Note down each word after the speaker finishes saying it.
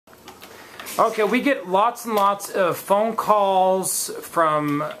Okay, we get lots and lots of phone calls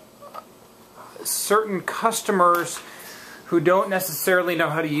from certain customers who don't necessarily know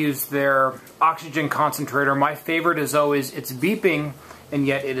how to use their oxygen concentrator. My favorite is always it's beeping and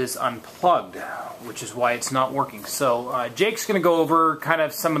yet it is unplugged, which is why it's not working. So Jake's going to go over kind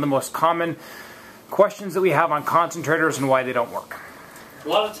of some of the most common questions that we have on concentrators and why they don't work. A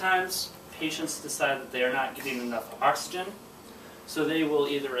lot of times patients decide that they are not getting enough oxygen, so they will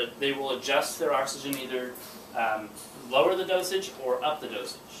adjust their oxygen, either lower the dosage or up the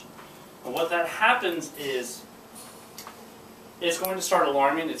dosage. And what that happens is it's going to start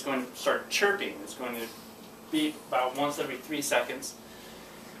alarming, it's going to start chirping, it's going to beep about once every 3 seconds.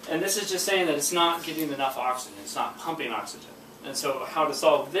 And this is just saying that it's not getting enough oxygen, it's not pumping oxygen. And so how to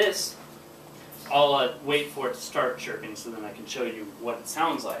solve this, I'll wait for it to start chirping so then I can show you what it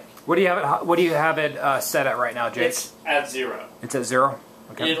sounds like. What do you have it set at right now, Jake? It's at 0. It's at 0?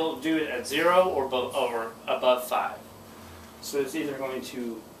 Okay. It'll do it at 0 or above 5. So it's either going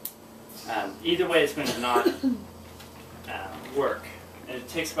to, either way it's going to not work. And it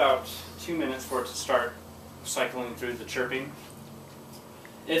takes about 2 minutes for it to start cycling through the chirping.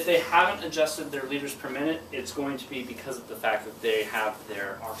 If they haven't adjusted their liters per minute, it's going to be because of the fact that they have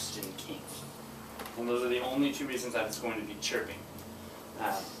their oxygen kinked. And those are the only 2 reasons that it's going to be chirping.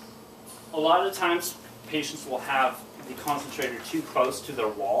 A lot of times patients will have the concentrator too close to their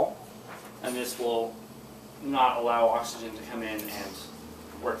wall, and this will not allow oxygen to come in and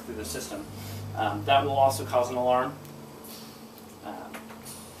work through the system. That will also cause an alarm.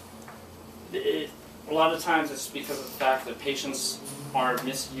 A lot of times it's because of the fact that patients are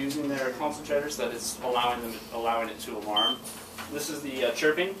misusing their concentrators that it's allowing it to alarm. This is the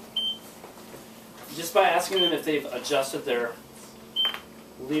chirping. Just by asking them if they've adjusted their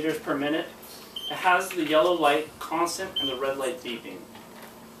liters per minute, it has the yellow light constant and the red light beeping.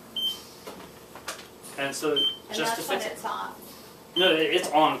 And so just to fix it, it's off. No, it's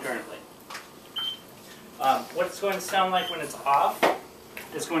on currently. What it's going to sound like when it's off,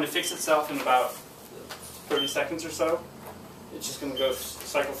 it's going to fix itself in about 30 seconds or so. It's just going to go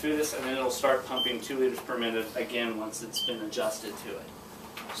cycle through this, and then it'll start pumping 2 liters per minute again once it's been adjusted to it.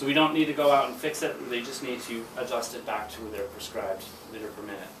 So we don't need to go out and fix it. They just need to adjust it back to their prescribed liter per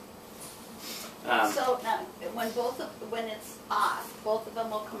minute. So now, when it's off, both of them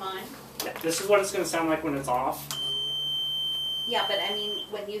will come on? Yeah, this is what it's going to sound like when it's off. Yeah, but I mean,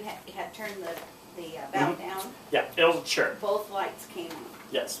 when you had turned the valve down, yeah, it'll chirp. both lights came on.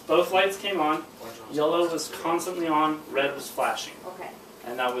 Yes, both lights came on. Yellow was constantly on, red was flashing. Okay.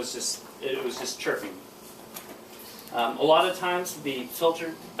 And that was just chirping. A lot of times the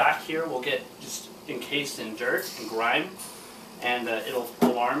filter back here will get just encased in dirt and grime, and it'll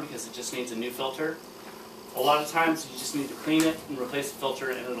alarm because it just needs a new filter. A lot of times you just need to clean it and replace the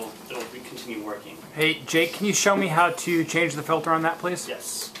filter, and it'll continue working. Hey Jake, can you show me how to change the filter on that, please?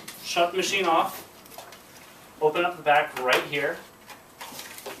 Yes. Shut the machine off, open up the back right here,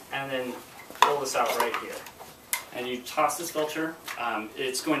 and then pull this out right here. And you toss this filter.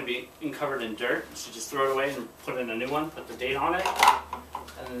 It's going to be covered in dirt, so just throw it away and put in a new one, put the date on it,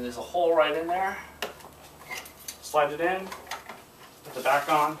 and then there's a hole right in there. Slide it in, put the back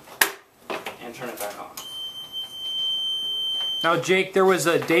on, and turn it back on. Now Jake, there was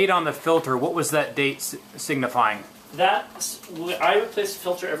a date on the filter. What was that date signifying? I replace the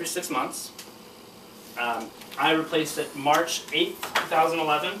filter every 6 months. I replaced it March 8th,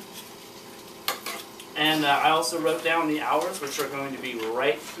 2011. And I also wrote down the hours, which are going to be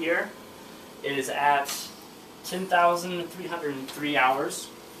right here. It is at 10,303 hours.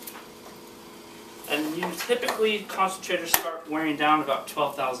 And typically, concentrators start wearing down about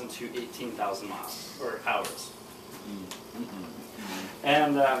 12,000 to 18,000 miles, or hours.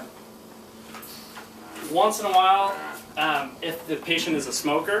 And once in a while, if the patient is a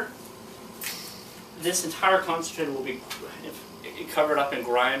smoker, this entire concentrator will be covered up in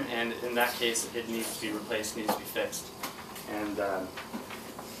grime, and in that case it needs to be replaced, needs to be fixed. And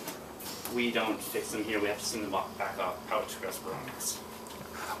we don't fix them here, we have to send them back out to Respironics.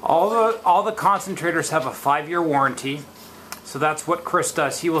 All the concentrators have a 5-year warranty, so that's what Chris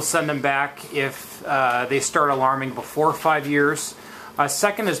does. He will send them back if they start alarming before 5 years.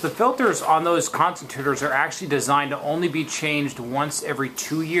 Second is the filters on those concentrators are actually designed to only be changed once every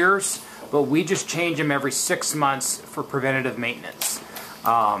 2 years, but we just change them every 6 months for preventative maintenance.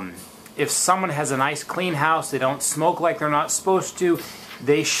 If someone has a nice clean house, they don't smoke like they're not supposed to,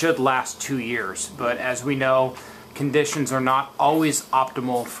 they should last 2 years. But as we know, conditions are not always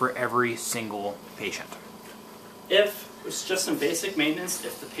optimal for every single patient. If it's just some basic maintenance,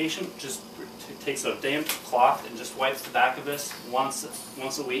 if the patient just takes a damp cloth and just wipes the back of this once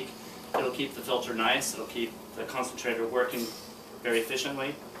a week, it'll keep the filter nice. It'll keep the concentrator working very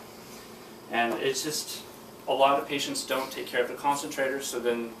efficiently. And it's just, a lot of patients don't take care of the concentrator, so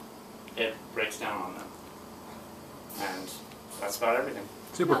then it breaks down on them. And that's about everything.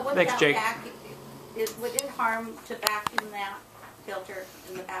 Super. Now, what Thanks, about Jake. Would it harm to vacuum that filter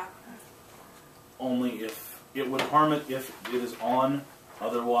in the back? Only if it would harm it if it is on,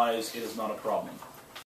 otherwise it is not a problem.